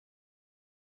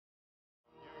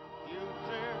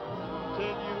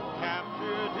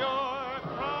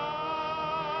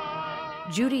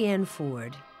Judy Ann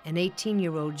Ford, an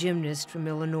 18-year-old gymnast from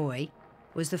Illinois,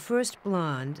 was the first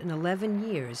blonde in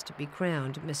 11 years to be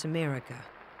crowned Miss America.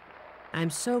 "I'm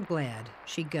so glad,"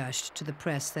 she gushed to the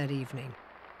press that evening.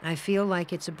 "I feel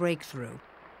like it's a breakthrough."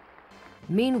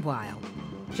 Meanwhile,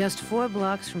 just 4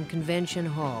 blocks from Convention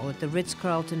Hall at the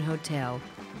Ritz-Carlton Hotel,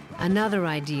 another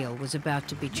ideal was about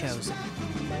to be chosen.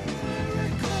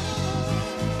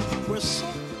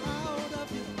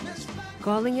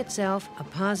 Calling itself a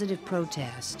positive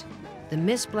protest, the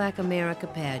Miss Black America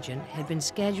pageant had been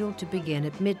scheduled to begin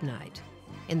at midnight,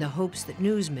 in the hopes that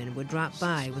newsmen would drop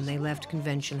by when they left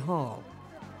Convention Hall.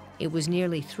 It was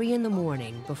nearly 3 in the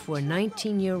morning before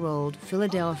 19-year-old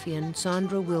Philadelphian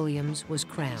Sandra Williams was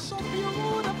crowned.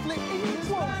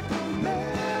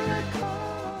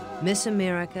 "Miss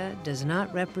America does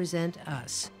not represent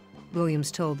us,"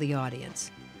 Williams told the audience.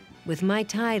 "With my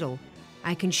title,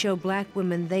 I can show black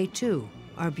women they, too,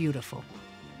 are beautiful."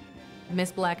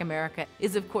 Miss Black America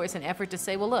is, of course, an effort to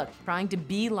say, well, look, trying to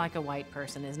be like a white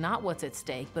person is not what's at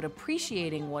stake, but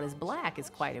appreciating what is black is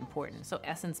quite important. So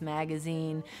Essence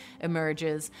magazine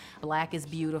emerges, black is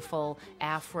beautiful,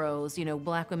 afros,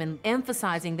 black women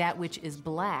emphasizing that which is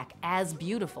black as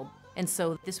beautiful. And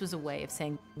so this was a way of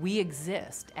saying we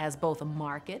exist as both a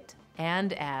market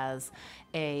and as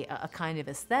a kind of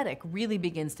aesthetic really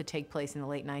begins to take place in the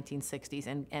late 1960s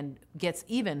and gets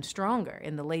even stronger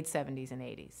in the late 70s and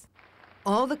 80s.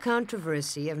 All the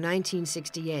controversy of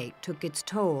 1968 took its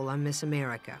toll on Miss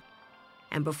America.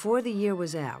 And before the year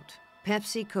was out,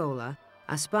 Pepsi Cola,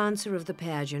 a sponsor of the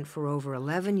pageant for over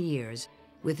 11 years,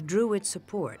 withdrew its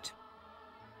support.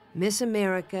 "Miss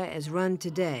America as run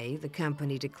today," the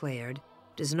company declared,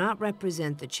 "does not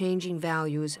represent the changing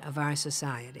values of our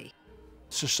society."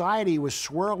 Society was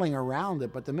swirling around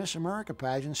it, but the Miss America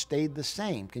pageant stayed the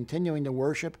same, continuing to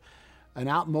worship an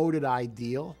outmoded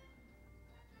ideal.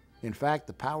 In fact,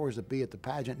 the powers that be at the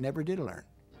pageant never did learn.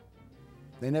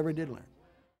 They never did learn.